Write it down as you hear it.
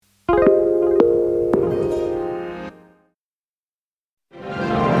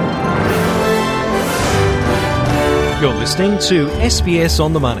listening to SBS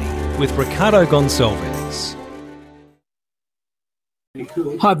On The Money with Ricardo Gonçalves.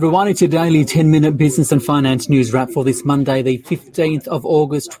 Hi everyone, it's your daily 10-minute business and finance news wrap for this Monday, the 15th of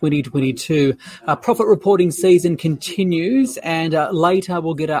August 2022. Profit reporting season continues, and later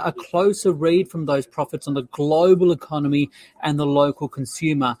we'll get a closer read from those profits on the global economy and the local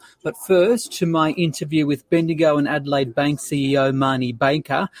consumer. But first, to my interview with Bendigo and Adelaide Bank CEO Marnie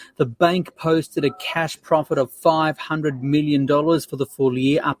Baker. The bank posted a cash profit of $500 million for the full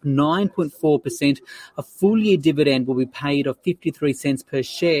year, up 9.4%. A full-year dividend will be paid of 53 cents per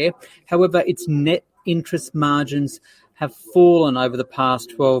share. However, its net interest margins have fallen over the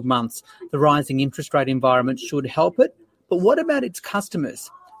past 12 months. The rising interest rate environment should help it. But what about its customers?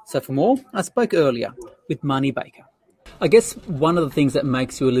 So for more, I spoke earlier with Marnie Baker. I guess one of the things that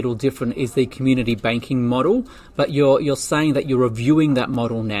makes you a little different is the community banking model, but you're saying that you're reviewing that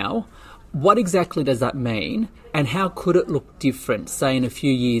model now. What exactly does that mean, and how could it look different, say, in a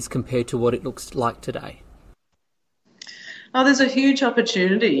few years compared to what it looks like today? Oh, there's a huge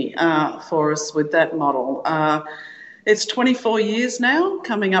opportunity for us with that model. It's 24 years now,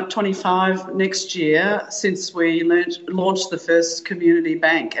 coming up 25 next year, since we launched the first community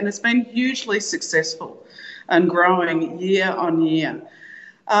bank, and it's been hugely successful and growing year on year.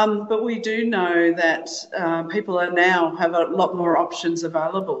 But we do know that people are now have a lot more options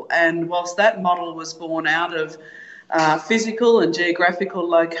available, and whilst that model was born out of physical and geographical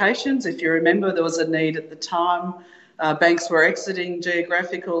locations, if you remember, there was a need at the time. Banks were exiting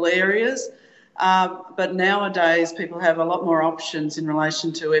geographical areas, but nowadays people have a lot more options in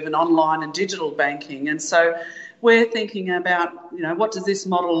relation to even online and digital banking. And so we're thinking about, what does this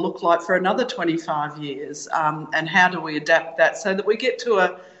model look like for another 25 years, and how do we adapt that so that we get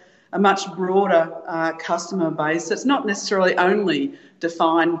to a much broader customer base that's not necessarily only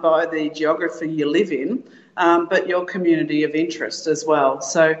defined by the geography you live in, but your community of interest as well.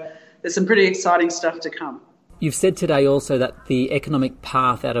 So there's some pretty exciting stuff to come. You've said today also that the economic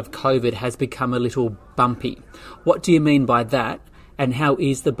path out of COVID has become a little bumpy. What do you mean by that, and how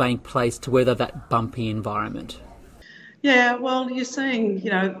is the bank placed to weather that bumpy environment? Yeah, well, you're seeing,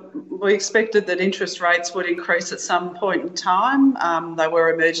 we expected that interest rates would increase at some point in time. They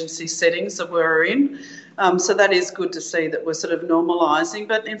were emergency settings that we're in. So that is good to see that we're sort of normalising.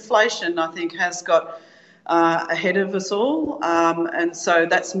 But inflation, I think, has got ahead of us all. And so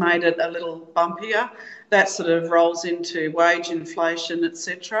that's made it a little bumpier. That sort of rolls into wage inflation,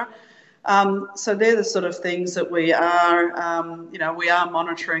 etc. So they're the sort of things that we are, we are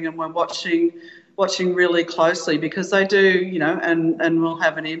monitoring, and we're watching really closely, because they do, and will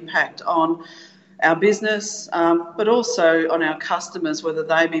have an impact on our business, but also on our customers, whether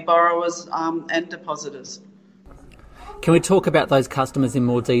they be borrowers and depositors. Can we talk about those customers in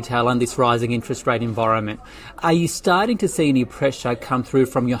more detail and this rising interest rate environment? Are you starting to see any pressure come through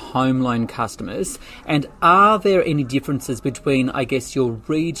from your home loan customers? And are there any differences between, I guess, your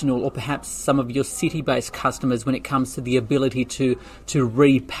regional or perhaps some of your city-based customers when it comes to the ability to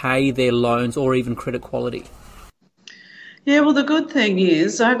repay their loans or even credit quality? Yeah, well, the good thing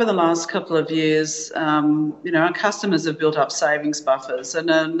is over the last couple of years, our customers have built up savings buffers, and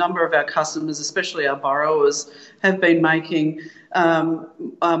a number of our customers, especially our borrowers, have been making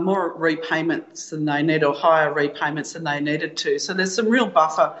more repayments than they need, or higher repayments than they needed to. So there's some real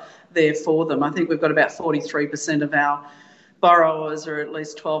buffer there for them. I think we've got about 43% of our borrowers are at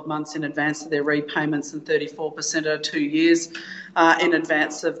least 12 months in advance of their repayments, and 34% are 2 years in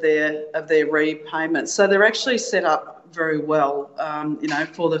advance of their repayments. So they're actually set up very well,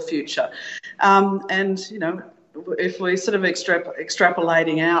 for the future. If we sort of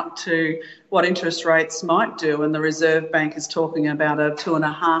extrapolating out to what interest rates might do, and the Reserve Bank is talking about a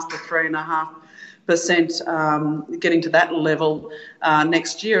 2.5% to 3.5%, getting to that level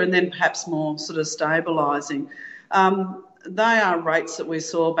next year, and then perhaps more sort of stabilising. They are rates that we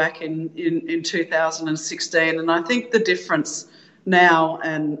saw back in 2016, and I think the difference now,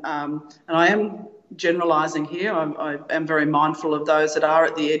 and I am generalising here, I am very mindful of those that are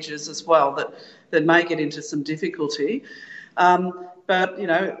at the edges as well, that may get into some difficulty. But,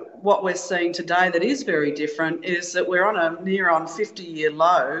 what we're seeing today that is very different is that we're on a near on 50-year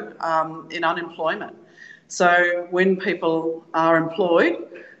low in unemployment. So when people are employed,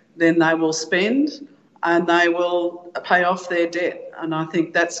 then they will spend and they will pay off their debt. And I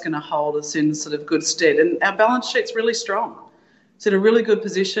think that's going to hold us in sort of good stead. And our balance sheet's really strong. It's in a really good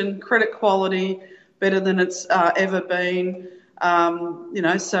position, credit quality better than it's ever been.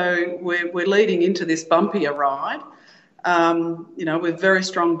 So we're leading into this bumpier ride, with very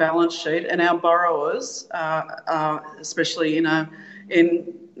strong balance sheet, and our borrowers are especially in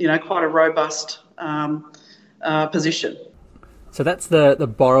quite a robust position. So that's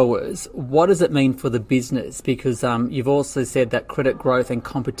the borrowers. What does it mean for the business? Because you've also said that credit growth and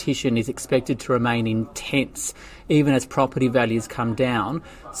competition is expected to remain intense, even as property values come down.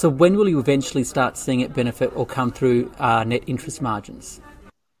 So when will you eventually start seeing it benefit or come through net interest margins?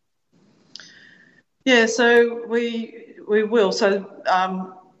 Yeah, so we will. So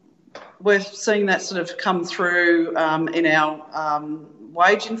we're seeing that sort of come through in our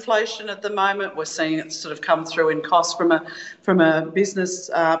wage inflation at the moment. We're seeing it sort of come through in costs from a business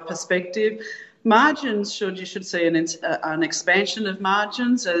perspective. Margins you should see an expansion of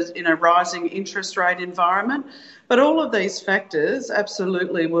margins as in a rising interest rate environment. But all of these factors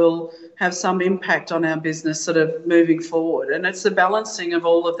absolutely will have some impact on our business sort of moving forward. And it's the balancing of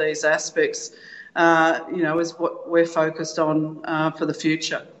all of these aspects, is what we're focused on for the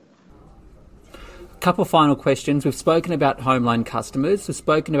future. Couple of final questions. We've spoken about home loan customers. We've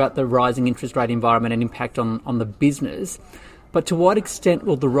spoken about the rising interest rate environment and impact on the business. But to what extent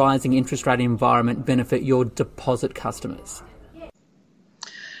will the rising interest rate environment benefit your deposit customers?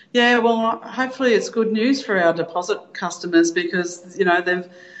 Yeah, well, hopefully it's good news for our deposit customers because,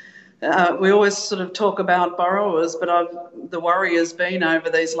 we always sort of talk about borrowers, but the worry has been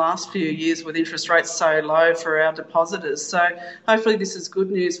over these last few years with interest rates so low for our depositors. So hopefully this is good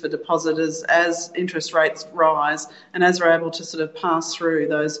news for depositors as interest rates rise and as we're able to sort of pass through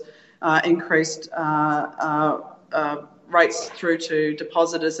those increased rates through to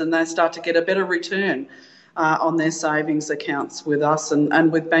depositors and they start to get a better return on their savings accounts with us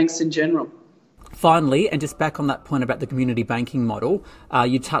and with banks in general. Finally, and just back on that point about the community banking model,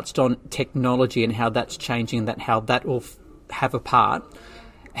 you touched on technology and how that's changing and how that will have a part.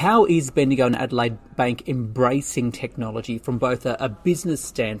 How is Bendigo and Adelaide Bank embracing technology from both a business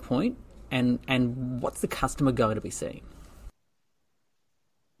standpoint and what's the customer going to be seeing?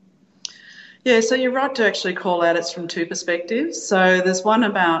 Yeah, so you're right to actually call out it's from two perspectives. So there's one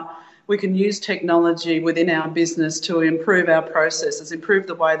about we can use technology within our business to improve our processes, improve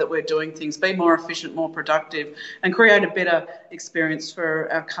the way that we're doing things, be more efficient, more productive, and create a better experience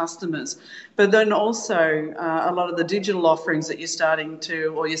for our customers. But then also a lot of the digital offerings that you're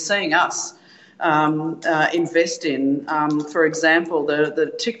seeing us invest in. For example,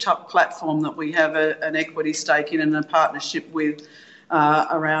 the TikTok platform that we have an equity stake in and a partnership with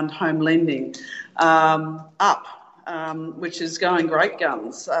around home lending, Up. Which is going great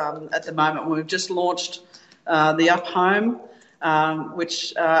guns at the moment. We've just launched the Up Home,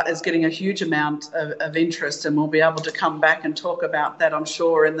 which is getting a huge amount of interest, and we'll be able to come back and talk about that, I'm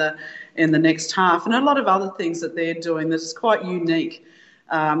sure, in the next half, and a lot of other things that they're doing that's quite unique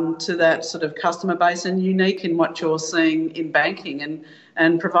to that sort of customer base and unique in what you're seeing in banking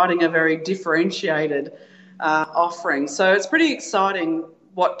and providing a very differentiated offering. So it's pretty exciting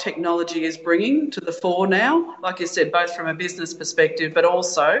what technology is bringing to the fore now, like you said, both from a business perspective, but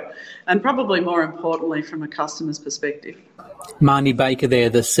also, and probably more importantly, from a customer's perspective. Marnie Baker there,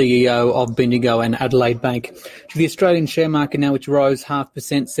 the CEO of Bendigo and Adelaide Bank. To the Australian share market now, which rose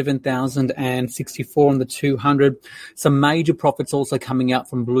 0.5%, 7,064 on the 200. Some major profits also coming out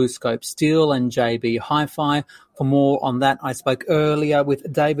from BlueScope Steel and JB Hi-Fi. For more on that, I spoke earlier with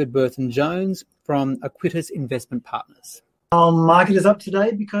David Burton-Jones from Aquitas Investment Partners. Our market is up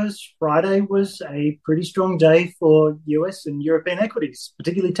today because Friday was a pretty strong day for US and European equities,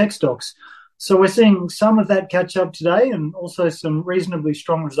 particularly tech stocks. So we're seeing some of that catch up today and also some reasonably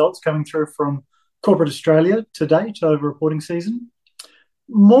strong results coming through from corporate Australia to date over reporting season.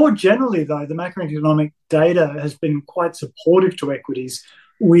 More generally, though, the macroeconomic data has been quite supportive to equities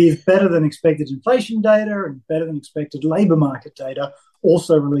with better than expected inflation data and better than expected labour market data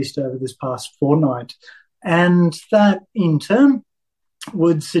also released over this past fortnight. And that, in turn,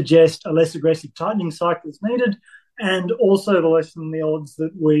 would suggest a less aggressive tightening cycle is needed and also to lessen the odds that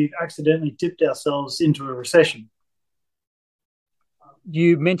we've accidentally dipped ourselves into a recession.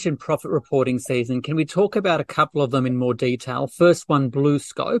 You mentioned profit reporting season. Can we talk about a couple of them in more detail? First one,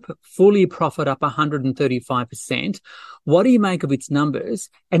 BlueScope, fully profit up 135%. What do you make of its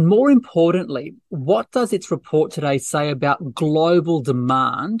numbers? And more importantly, what does its report today say about global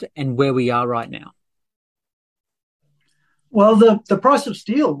demand and where we are right now? Well, the price of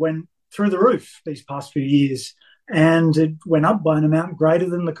steel went through the roof these past few years, and it went up by an amount greater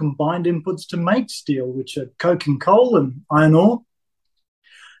than the combined inputs to make steel, which are coke and coal and iron ore.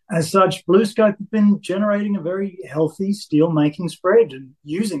 As such, BlueScope have been generating a very healthy steel-making spread and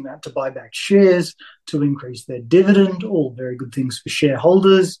using that to buy back shares, to increase their dividend, all very good things for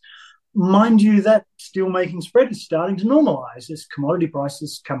shareholders. Mind you, that steel-making spread is starting to normalise as commodity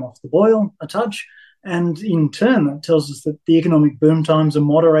prices come off the boil a touch, And in turn, that tells us that the economic boom times are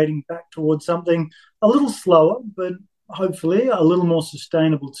moderating back towards something a little slower, but hopefully a little more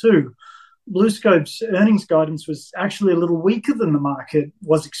sustainable too. BlueScope's earnings guidance was actually a little weaker than the market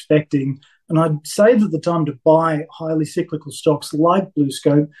was expecting. And I'd say that the time to buy highly cyclical stocks like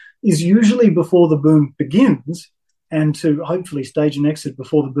BlueScope is usually before the boom begins, and to hopefully stage an exit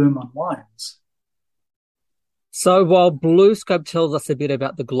before the boom unwinds. So while BlueScope tells us a bit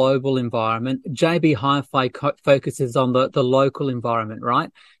about the global environment, JB Hi-Fi focuses on the local environment,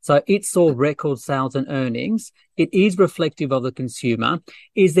 right? So it saw record sales and earnings. It is reflective of the consumer.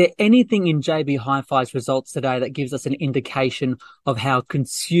 Is there anything in JB Hi-Fi's results today that gives us an indication of how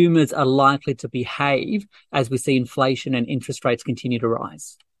consumers are likely to behave as we see inflation and interest rates continue to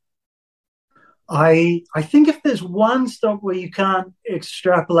rise? I think if there's one stock where you can't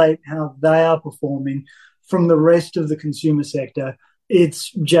extrapolate how they are performing from the rest of the consumer sector,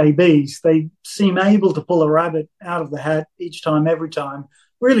 it's JB's. They seem able to pull a rabbit out of the hat each time, every time,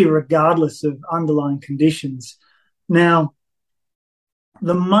 really regardless of underlying conditions. Now,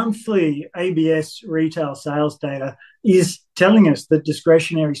 the monthly ABS retail sales data is telling us that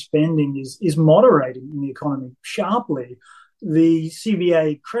discretionary spending is moderating in the economy sharply. The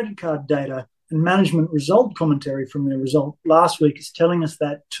CBA credit card data and management result commentary from their result last week is telling us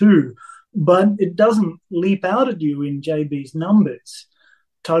that too. But it doesn't leap out at you in JB's numbers.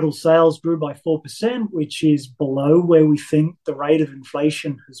 Total sales grew by 4%, which is below where we think the rate of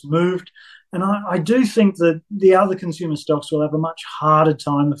inflation has moved. And I do think that the other consumer stocks will have a much harder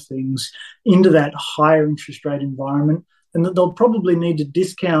time of things into that higher interest rate environment, and that they'll probably need to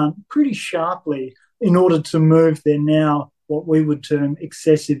discount pretty sharply in order to move their now what we would term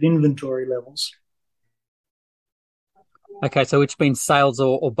excessive inventory levels. Okay, so which means sales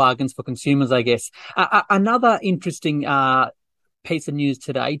or bargains for consumers, I guess. Another interesting piece of news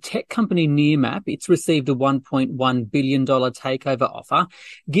today, tech company Nearmap, it's received a $1.1 billion takeover offer.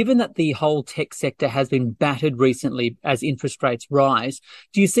 Given that the whole tech sector has been battered recently as interest rates rise,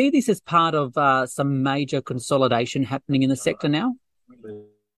 do you see this as part of some major consolidation happening in the sector now?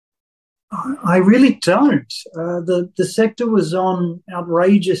 I really don't. The sector was on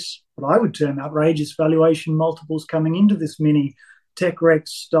outrageous, what I would term outrageous valuation multiples coming into this mini tech wreck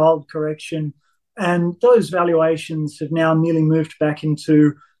styled correction. And those valuations have now nearly moved back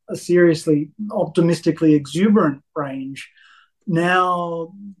into a seriously optimistically exuberant range.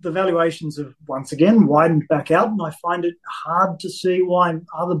 Now, the valuations have once again widened back out, and I find it hard to see why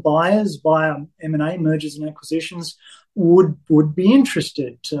other buyers via M&A, mergers and acquisitions, would be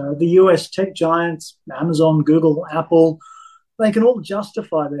interested. The US tech giants, Amazon, Google, Apple, they can all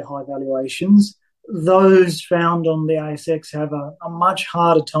justify their high valuations. Those found on the ASX have a much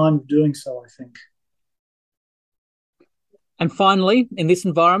harder time of doing so, I think. And finally, in this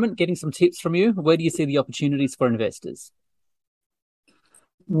environment, getting some tips from you, where do you see the opportunities for investors?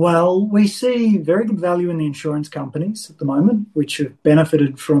 Well, we see very good value in the insurance companies at the moment, which have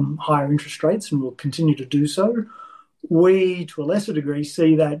benefited from higher interest rates and will continue to do so. We, to a lesser degree,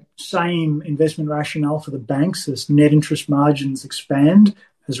 see that same investment rationale for the banks as net interest margins expand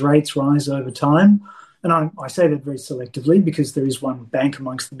as rates rise over time. And I say that very selectively because there is one bank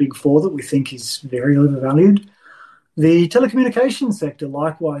amongst the big four that we think is very overvalued. The telecommunications sector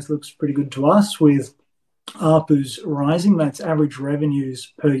likewise looks pretty good to us, with ARPUs rising, that's average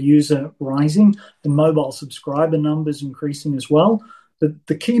revenues per user rising, and mobile subscriber numbers increasing as well. But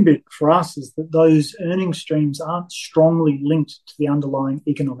the key bit for us is that those earning streams aren't strongly linked to the underlying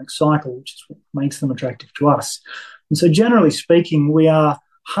economic cycle, which is what makes them attractive to us. And so generally speaking, we are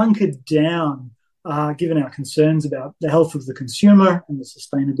hunkered down given our concerns about the health of the consumer and the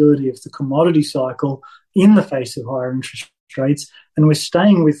sustainability of the commodity cycle in the face of higher interest rates. And we're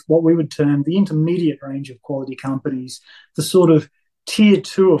staying with what we would term the intermediate range of quality companies, the sort of tier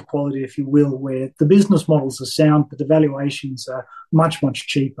 2 of quality, if you will, where the business models are sound, but the valuations are much, much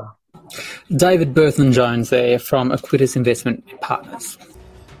cheaper. David Berthon-Jones there from Aquitas Investment Partners.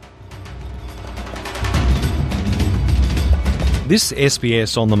 This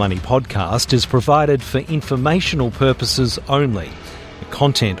SBS On The Money podcast is provided for informational purposes only. The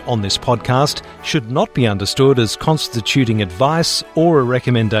content on this podcast should not be understood as constituting advice or a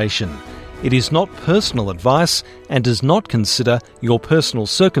recommendation. It is not personal advice and does not consider your personal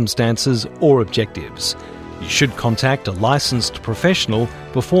circumstances or objectives. You should contact a licensed professional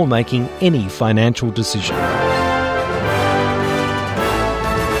before making any financial decision.